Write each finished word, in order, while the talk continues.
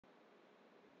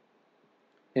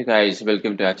Hey guys,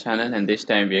 welcome to our channel, and this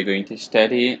time we are going to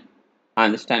study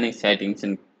understanding settings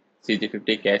in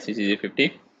CG50 Casio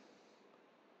CG50.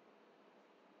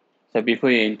 So before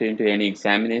you enter into any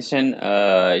examination,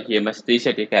 you must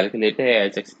reset your calculator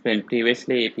as explained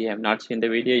previously. If you have not seen the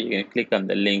video, you can click on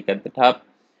the link at the top.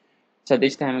 So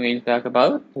this time I'm going to talk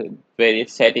about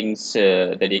various settings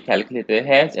that your calculator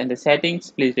has, and the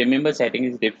settings. Please remember, setting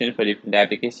is different for different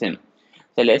application.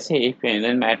 So let's say if you're in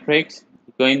a matrix,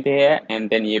 go in there and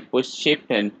then you push shift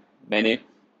and menu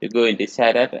to go into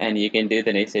setup, and you can do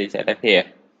the necessary setup here.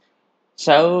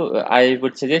 So I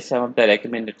would suggest some of the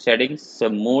recommended settings. So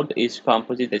mode is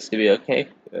composite, that's to be okay.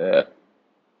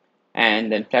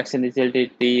 And then function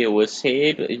rigidity was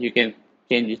saved. You can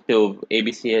change it to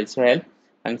ABC as well.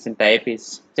 Function type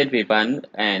is should be one,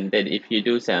 and then if you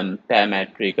do some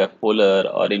parametric or polar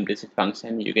or implicit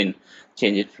function, you can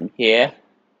change it from here.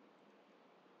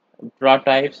 Draw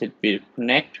type should be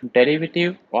connect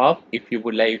derivative of. If you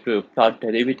would like to plot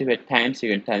derivative at times,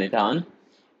 you can turn it on.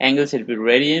 Angle should be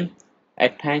radian.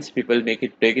 At times people make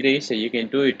it degree, so you can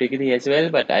do it degree as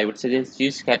well, but I would suggest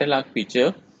use catalog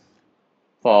feature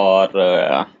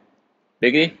for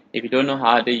degree. If you don't know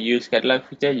how to use catalog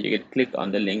feature, you can click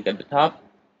on the link at the top.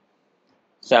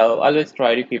 So always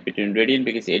try to keep it in radian,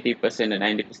 because 80% and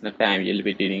 90% of the time you'll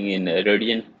be dealing in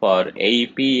radian for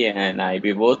AEP and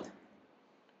IB both.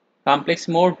 Complex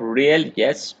mode real,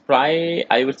 yes. Try,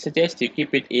 I would suggest you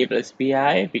keep it a plus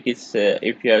bi, because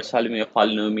if you are solving a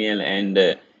polynomial and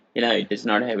it does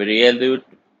not have a real root,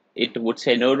 it would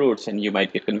say no roots and you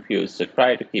might get confused. So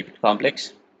try to keep it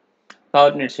complex.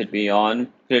 Coordinates should be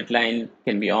on. Grid line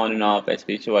can be on and off as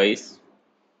per choice.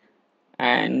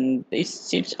 And this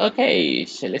seems okay.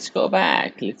 So let's go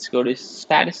back. Let's go to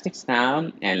statistics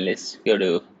now, and let's go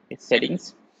to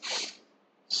settings.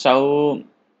 So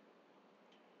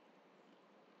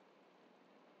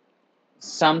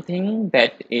something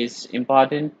that is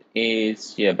important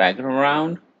is your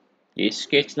background, your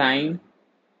sketch line,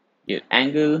 your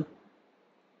angle,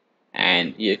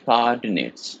 and your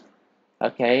coordinates.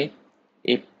 Okay,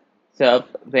 if so,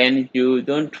 when you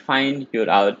don't find your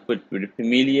output very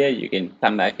familiar, you can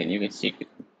come back and you can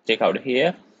check out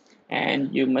here,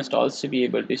 and you must also be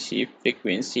able to see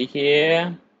frequency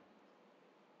here.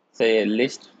 Say a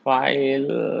list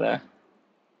file,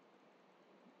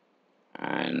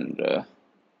 and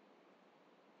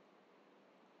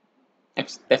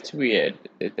that's weird.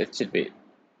 That should be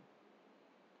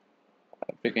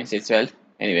frequency itself.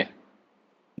 Anyway,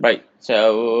 right.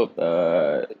 So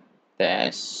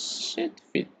that should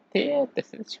fit there.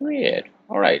 That's weird.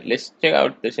 All right, let's check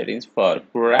out the settings for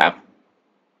graph.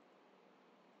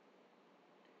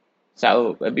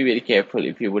 So be very careful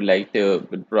if you would like to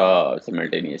draw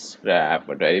simultaneous graph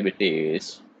or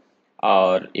derivatives,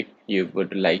 or if you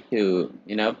would like to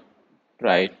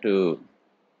try to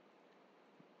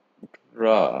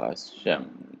draw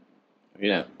some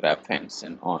graph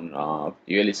function on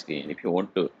dual screen. If you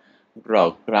want to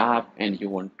draw graph and you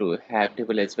want to have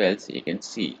table as well, so you can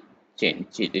see change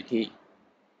GDT,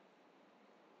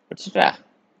 etc.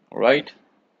 All right,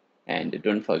 and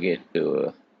don't forget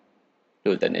to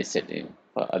do the necessary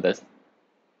for other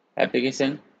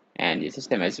application and your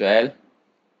system as well.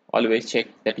 Always check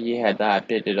that you have the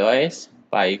updated OS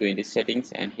by going to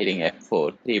settings and hitting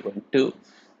F4 3.2,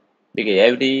 because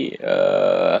every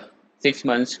 6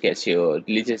 months Casio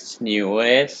releases new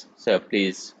OS. So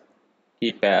please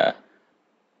keep a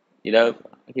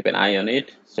keep an eye on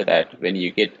it, so that when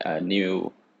you get a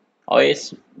new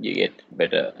OS, you get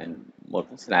better and more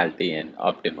functionality and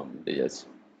optimum results.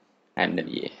 And then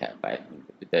you have Python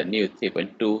with the new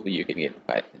 3.2, you can get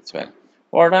Python as well.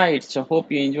 Alright, so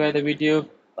hope you enjoy the video.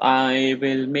 I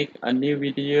will make a new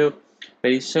video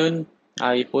very soon.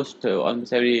 I post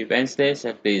almost every Wednesday,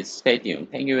 so please stay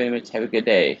tuned. Thank you very much. Have a good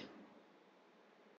day.